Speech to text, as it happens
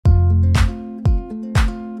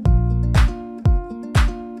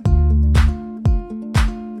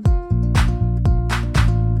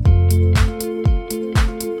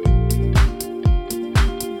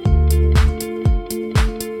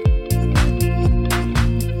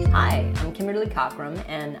Cockrum,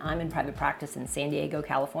 and I'm in private practice in San Diego,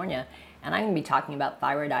 California, and I'm going to be talking about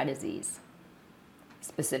thyroid eye disease,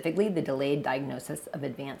 specifically the delayed diagnosis of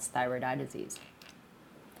advanced thyroid eye disease.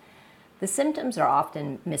 The symptoms are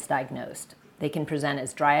often misdiagnosed. They can present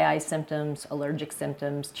as dry eye symptoms, allergic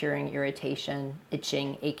symptoms, tearing, irritation,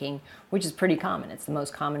 itching, aching, which is pretty common. It's the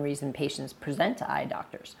most common reason patients present to eye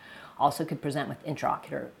doctors. Also could present with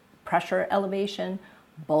intraocular pressure elevation,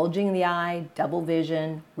 bulging in the eye, double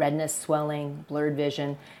vision, redness, swelling, blurred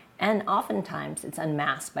vision, and oftentimes it's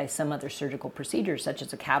unmasked by some other surgical procedure, such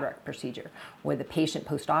as a cataract procedure, where the patient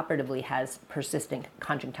postoperatively has persistent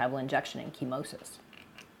conjunctival injection and chemosis.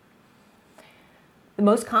 The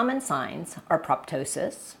most common signs are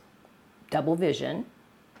proptosis, double vision,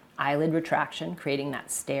 eyelid retraction, creating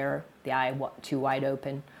that stare, the eye too wide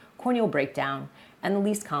open, corneal breakdown, and the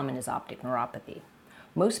least common is optic neuropathy.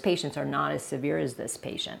 Most patients are not as severe as this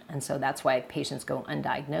patient, and so that's why patients go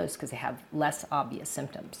undiagnosed, because they have less obvious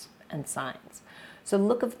symptoms and signs. So the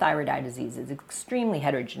look of thyroid eye disease is extremely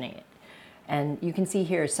heterogeneous. And you can see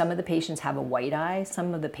here, some of the patients have a white eye,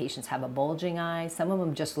 some of the patients have a bulging eye, some of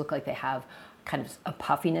them just look like they have kind of a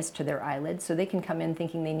puffiness to their eyelids, so they can come in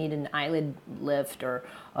thinking they need an eyelid lift or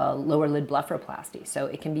a lower lid blepharoplasty. So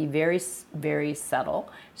it can be very, very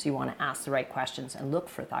subtle, so you want to ask the right questions and look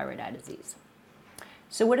for thyroid eye disease.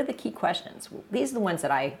 So what are the key questions? Well, these are the ones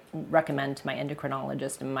that I recommend to my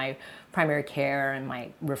endocrinologist and my primary care and my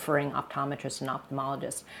referring optometrist and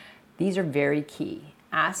ophthalmologist. These are very key.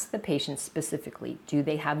 Ask the patient specifically, do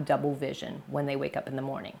they have double vision when they wake up in the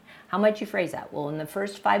morning? How might you phrase that? Well, in the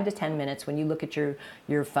first 5 to 10 minutes when you look at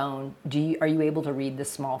your phone, are you able to read the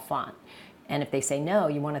small font? And if they say no,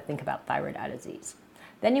 you want to think about thyroid eye disease.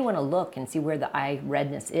 Then you want to look and see where the eye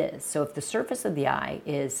redness is. So if the surface of the eye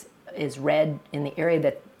is red in the area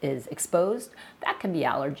that is exposed, that can be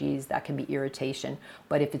allergies, that can be irritation.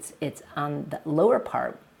 But if it's on the lower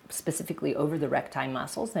part, specifically over the recti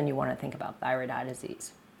muscles, then you want to think about thyroid eye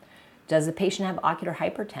disease. Does the patient have ocular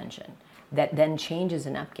hypertension that then changes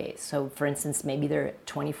in upgaze? So for instance, maybe they're at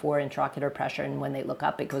 24 intraocular pressure, and when they look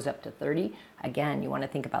up, it goes up to 30. Again, you want to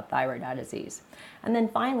think about thyroid eye disease. And then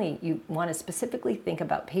finally, you want to specifically think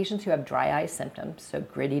about patients who have dry eye symptoms, so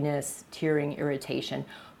grittiness, tearing, irritation.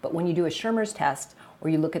 But when you do a Schirmer's test, or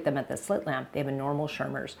you look at them at the slit lamp, they have a normal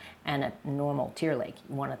Schirmer's and a normal tear lake.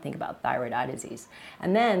 You want to think about thyroid eye disease.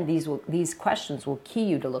 And then these questions will key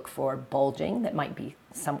you to look for bulging that might be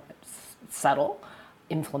somewhat subtle,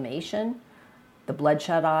 inflammation, the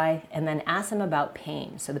bloodshot eye, and then ask them about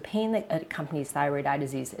pain. So the pain that accompanies thyroid eye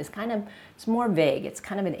disease is it's more vague. It's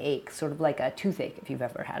kind of an ache, sort of like a toothache if you've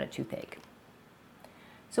ever had a toothache.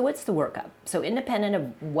 So what's the workup? So independent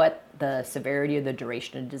of what the severity or the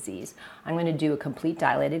duration of disease, I'm going to do a complete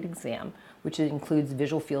dilated exam, which includes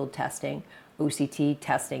visual field testing, OCT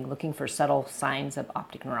testing, looking for subtle signs of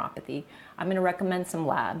optic neuropathy. I'm going to recommend some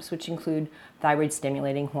labs, which include thyroid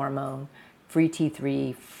stimulating hormone, free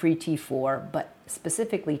T3, free T4, but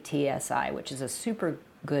specifically TSI, which is a super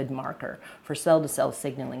good marker for cell-to-cell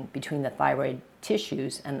signaling between the thyroid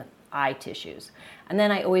tissues and the eye tissues. And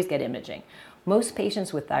then I always get imaging. Most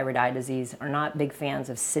patients with thyroid eye disease are not big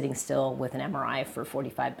fans of sitting still with an MRI for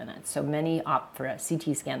 45 minutes. So many opt for a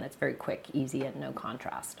CT scan that's very quick, easy, and no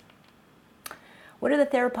contrast. What are the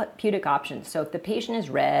therapeutic options? So if the patient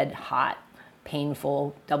is red, hot,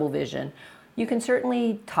 painful, double vision, you can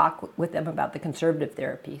certainly talk with them about the conservative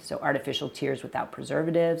therapy. So artificial tears without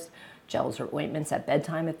preservatives, gels or ointments at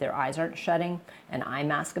bedtime if their eyes aren't shutting, an eye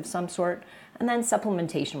mask of some sort, and then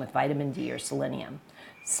supplementation with vitamin D or selenium.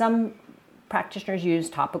 Some practitioners use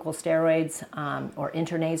topical steroids or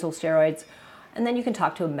intranasal steroids, and then you can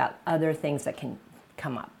talk to them about other things that can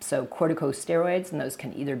come up. So corticosteroids, and those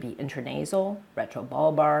can either be intranasal,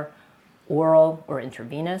 retrobulbar, oral, or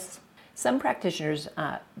intravenous. Some practitioners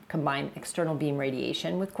combine external beam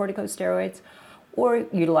radiation with corticosteroids or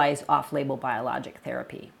utilize off-label biologic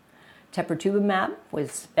therapy. Teprotumumab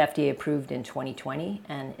was FDA approved in 2020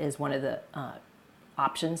 and is one of the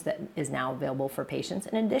options that is now available for patients.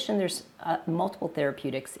 In addition, there's multiple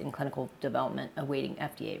therapeutics in clinical development awaiting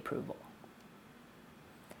FDA approval.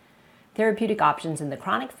 Therapeutic options in the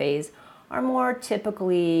chronic phase are more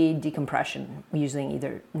typically decompression, using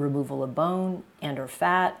either removal of bone and or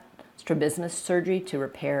fat, strabismus surgery to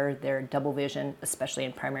repair their double vision, especially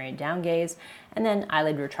in primary down gaze, and then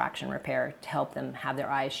eyelid retraction repair to help them have their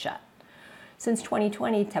eyes shut. Since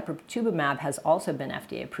 2020, teprotumumab has also been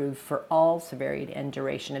FDA approved for all severity and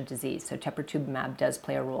duration of disease, so teprotumumab does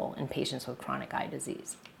play a role in patients with chronic eye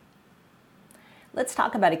disease. Let's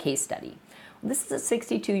talk about a case study. This is a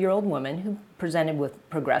 62-year-old woman who presented with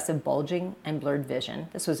progressive bulging and blurred vision.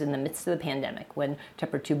 This was in the midst of the pandemic when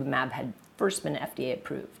teprotumumab had first been FDA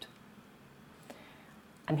approved.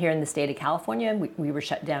 I'm here in the state of California. We were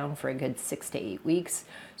shut down for a good 6 to 8 weeks.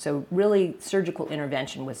 So really, surgical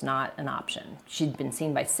intervention was not an option. She'd been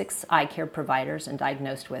seen by 6 eye care providers and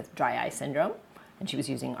diagnosed with dry eye syndrome. And she was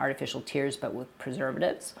using artificial tears, but with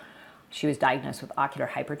preservatives. She was diagnosed with ocular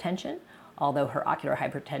hypertension. Although her ocular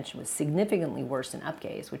hypertension was significantly worse than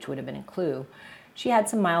upgaze, which would have been a clue, she had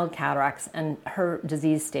some mild cataracts, and her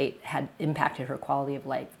disease state had impacted her quality of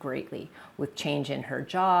life greatly, with change in her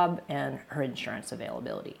job and her insurance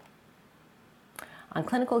availability. On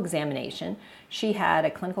clinical examination, she had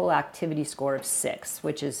a clinical activity score of 6,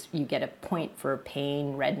 which is you get a point for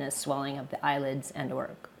pain, redness, swelling of the eyelids, and or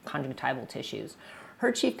conjunctival tissues.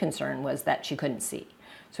 Her chief concern was that she couldn't see.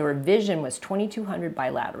 So her vision was 2200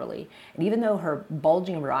 bilaterally, and even though her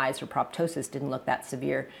bulging of her eyes, her proptosis, didn't look that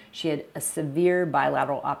severe, she had a severe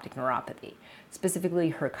bilateral optic neuropathy. Specifically,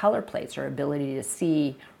 her color plates, her ability to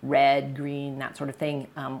see red, green, that sort of thing,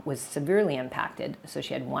 was severely impacted. So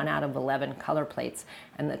she had 1 out of 11 color plates,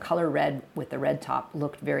 and the color red with the red top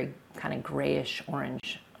looked very kind of grayish,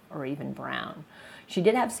 orange, or even brown. She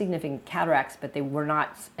did have significant cataracts, but they were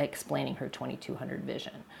not explaining her 2200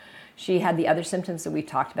 vision. She had the other symptoms that we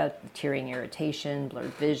talked about, tearing, irritation,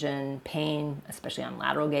 blurred vision, pain, especially on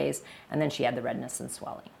lateral gaze, and then she had the redness and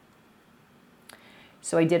swelling.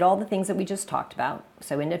 So I did all the things that we just talked about.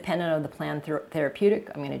 So independent of the planned therapeutic,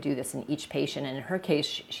 I'm going to do this in each patient. And in her case,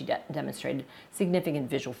 she demonstrated significant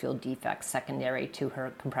visual field defects secondary to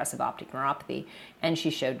her compressive optic neuropathy. And she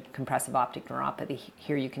showed compressive optic neuropathy.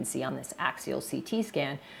 Here you can see on this axial CT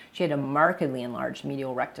scan, she had a markedly enlarged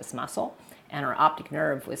medial rectus muscle, and her optic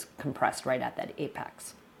nerve was compressed right at that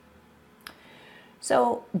apex.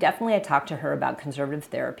 So definitely I talked to her about conservative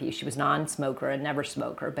therapy. She was non-smoker, a never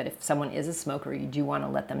smoker, but if someone is a smoker, you do want to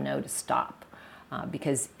let them know to stop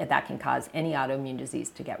because that can cause any autoimmune disease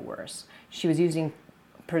to get worse. She was using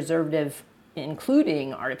preservative,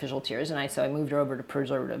 including artificial tears, and so I moved her over to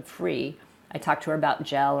preservative-free. I talked to her about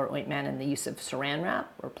gel or ointment and the use of saran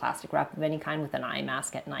wrap or plastic wrap of any kind with an eye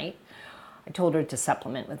mask at night. I told her to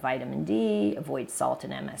supplement with vitamin D, avoid salt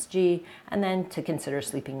and MSG, and then to consider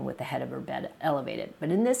sleeping with the head of her bed elevated. But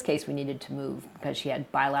in this case, we needed to move because she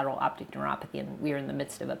had bilateral optic neuropathy, and we were in the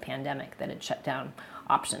midst of a pandemic that had shut down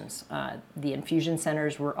options. The infusion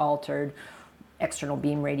centers were altered, external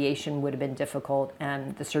beam radiation would have been difficult,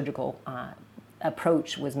 and the surgical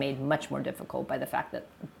approach was made much more difficult by the fact that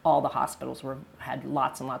all the hospitals had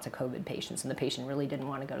lots and lots of COVID patients, and the patient really didn't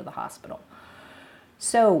want to go to the hospital.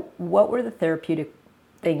 So what were the therapeutic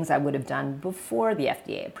things I would have done before the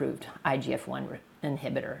FDA-approved IGF-1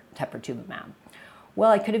 inhibitor, teprotumumab? Well,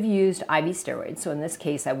 I could have used IV steroids. So in this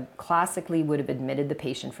case, I classically would have admitted the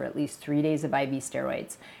patient for at least 3 days of IV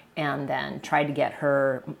steroids and then tried to get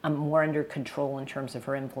her more under control in terms of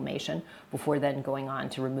her inflammation before then going on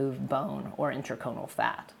to remove bone or intraconal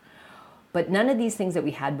fat. But none of these things that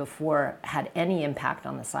we had before had any impact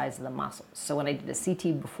on the size of the muscles. So when I did a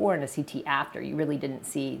CT before and a CT after, you really didn't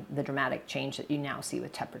see the dramatic change that you now see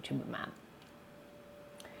with teprotumumab.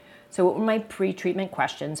 So what were my pre-treatment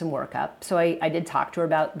questions and workup? So I did talk to her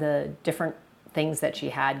about the different things that she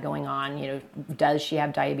had going on. You know, does she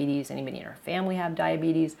have diabetes? Anybody in her family have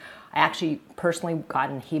diabetes? I actually personally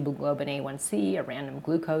got an hemoglobin A1C, a random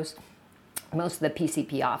glucose. Most of the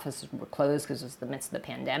PCP offices were closed because it was the midst of the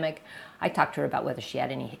pandemic. I talked to her about whether she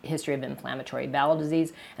had any history of inflammatory bowel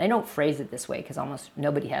disease. And I don't phrase it this way because almost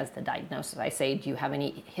nobody has the diagnosis. I say, do you have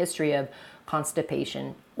any history of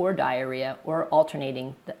constipation or diarrhea or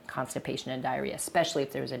alternating constipation and diarrhea, especially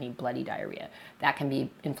if there's any bloody diarrhea? That can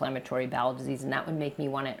be inflammatory bowel disease, and that would make me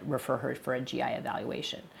want to refer her for a GI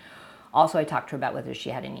evaluation. Also, I talked to her about whether she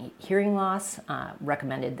had any hearing loss,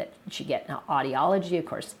 recommended that she get an audiology. Of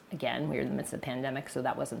course, again, we were in the midst of the pandemic, so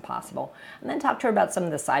that wasn't possible. And then talked to her about some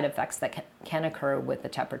of the side effects that can occur with the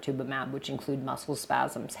teprotumumab, which include muscle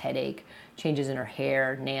spasms, headache, changes in her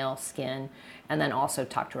hair, nail, skin, and then also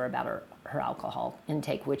talked to her about her alcohol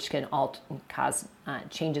intake, which can cause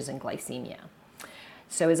changes in glycemia.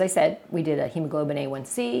 So as I said, we did a hemoglobin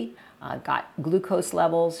A1C, got glucose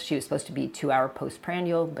levels. She was supposed to be 2-hour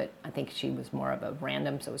postprandial, but I think she was more of a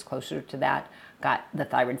random, so it was closer to that. Got the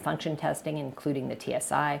thyroid function testing, including the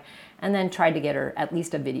TSI, and then tried to get her at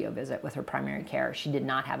least a video visit with her primary care. She did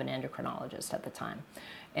not have an endocrinologist at the time.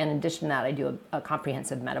 In addition to that, I do a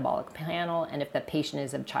comprehensive metabolic panel, and if the patient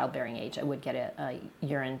is of childbearing age, I would get a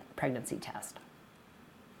urine pregnancy test.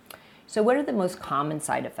 So what are the most common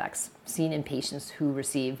side effects seen in patients who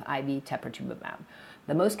receive IV teprotumumab?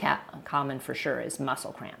 The most common for sure is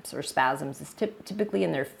muscle cramps or spasms. It's typically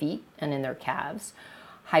in their feet and in their calves.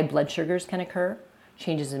 High blood sugars can occur.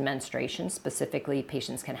 changes in menstruation. Specifically,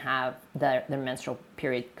 patients can have their menstrual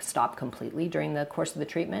period stop completely during the course of the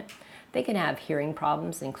treatment. They can have hearing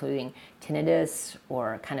problems, including tinnitus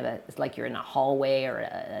or kind of it's like you're in a hallway or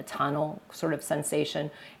a tunnel sort of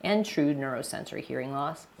sensation, and true neurosensory hearing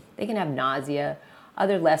loss. They can have nausea.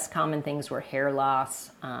 Other less common things were hair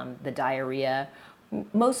loss, the diarrhea.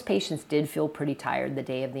 Most patients did feel pretty tired the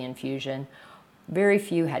day of the infusion. Very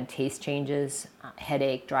few had taste changes,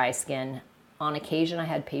 headache, dry skin. On occasion, I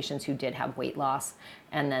had patients who did have weight loss,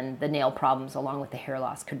 and then the nail problems along with the hair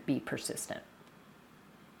loss could be persistent.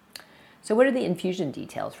 So what are the infusion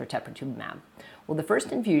details for teprotumumab? Well, the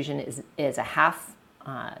first infusion is a half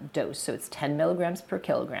dose, so it's 10 milligrams per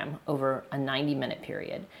kilogram over a 90-minute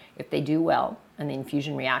period. If they do well, and the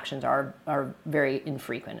infusion reactions are very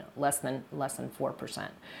infrequent, less than 4%,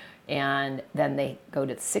 and then they go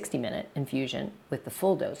to the 60-minute infusion with the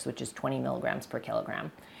full dose, which is 20 milligrams per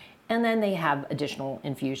kilogram. And then they have additional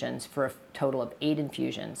infusions for a total of 8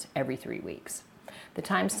 infusions every 3 weeks. The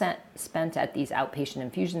time spent at these outpatient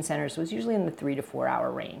infusion centers was usually in the 3 to 4 hour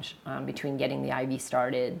range, between getting the IV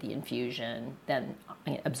started, the infusion, then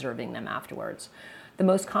observing them afterwards. The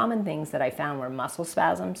most common things that I found were muscle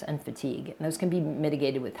spasms and fatigue, and those can be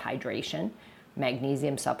mitigated with hydration,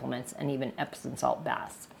 magnesium supplements, and even Epsom salt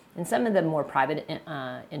baths. In some of the more private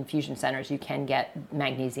infusion centers, you can get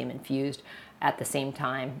magnesium infused at the same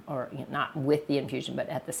time, or not with the infusion, but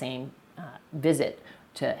at the same visit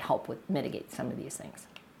to help mitigate some of these things.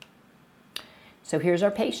 So here's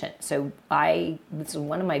our patient. So this is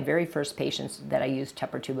one of my very first patients that I used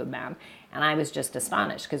teprotumumab, and I was just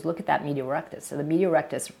astonished because look at that medial rectus. So the medial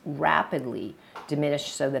rectus rapidly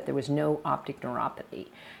diminished so that there was no optic neuropathy,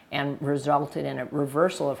 and resulted in a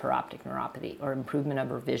reversal of her optic neuropathy or improvement of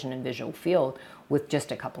her vision and visual field with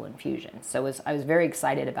just a couple infusions. So I was very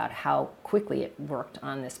excited about how quickly it worked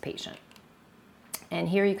on this patient. And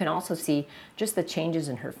here you can also see just the changes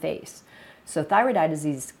in her face. So thyroid eye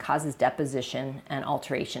disease causes deposition and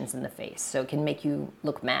alterations in the face. So it can make you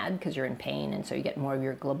look mad because you're in pain, and so you get more of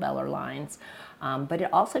your glabellar lines. But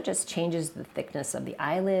it also just changes the thickness of the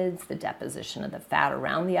eyelids, the deposition of the fat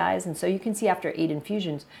around the eyes. And so you can see after 8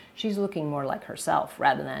 infusions, she's looking more like herself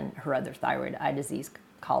rather than her other thyroid eye disease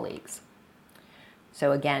colleagues.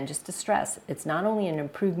 So again, just to stress, it's not only an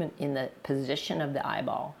improvement in the position of the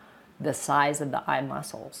eyeball, the size of the eye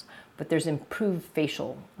muscles, but there's improved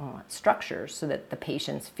facial structures so that the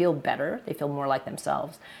patients feel better, they feel more like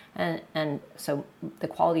themselves, and so the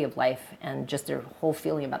quality of life and just their whole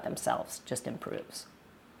feeling about themselves just improves.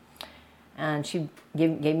 And she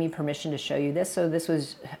gave me permission to show you this. So this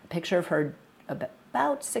was a picture of her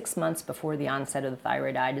about 6 months before the onset of the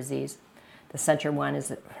thyroid eye disease. The center one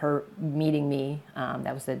is her meeting me.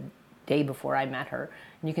 That was the day before I met her.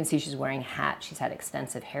 And you can see she's wearing a hat. She's had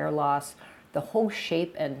extensive hair loss. The whole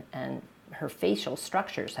shape and her facial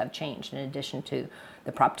structures have changed in addition to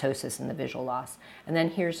the proptosis and the visual loss. And then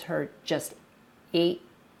here's her just 8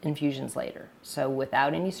 infusions later. So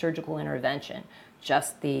without any surgical intervention,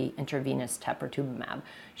 just the intravenous teprotumumab,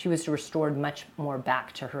 she was restored much more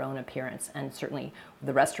back to her own appearance. And certainly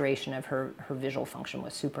the restoration of her visual function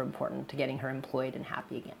was super important to getting her employed and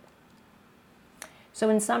happy again. So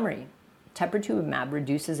in summary, teprotumumab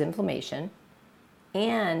reduces inflammation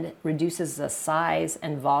and reduces the size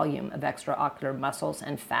and volume of extraocular muscles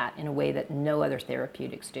and fat in a way that no other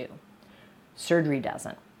therapeutics do. Surgery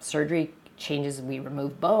doesn't. Surgery changes, we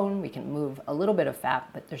remove bone, we can move a little bit of fat,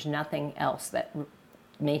 but there's nothing else that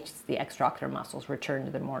makes the extraocular muscles return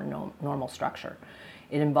to their more normal structure.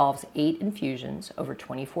 It involves 8 infusions over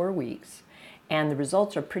 24 weeks, and the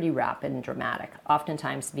results are pretty rapid and dramatic,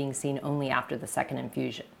 oftentimes being seen only after the 2nd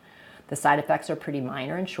infusion. The side effects are pretty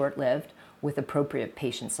minor and short-lived with appropriate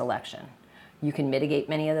patient selection. You can mitigate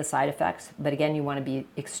many of the side effects, but again, you want to be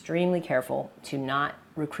extremely careful to not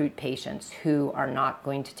recruit patients who are not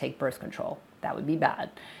going to take birth control. That would be bad.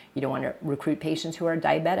 You don't want to recruit patients who are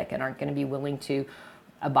diabetic and aren't going to be willing to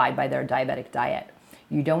abide by their diabetic diet.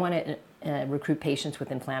 You don't want to recruit patients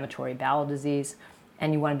with inflammatory bowel disease,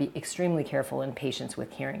 and you want to be extremely careful in patients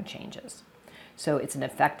with hearing changes. So it's an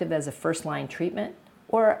effective as a first-line treatment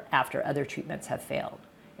or after other treatments have failed.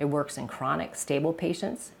 It works in chronic, stable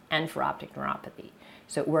patients and for optic neuropathy.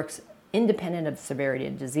 So it works independent of severity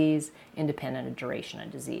of disease, independent of duration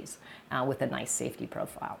of disease, with a nice safety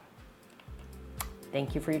profile.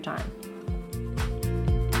 Thank you for your time.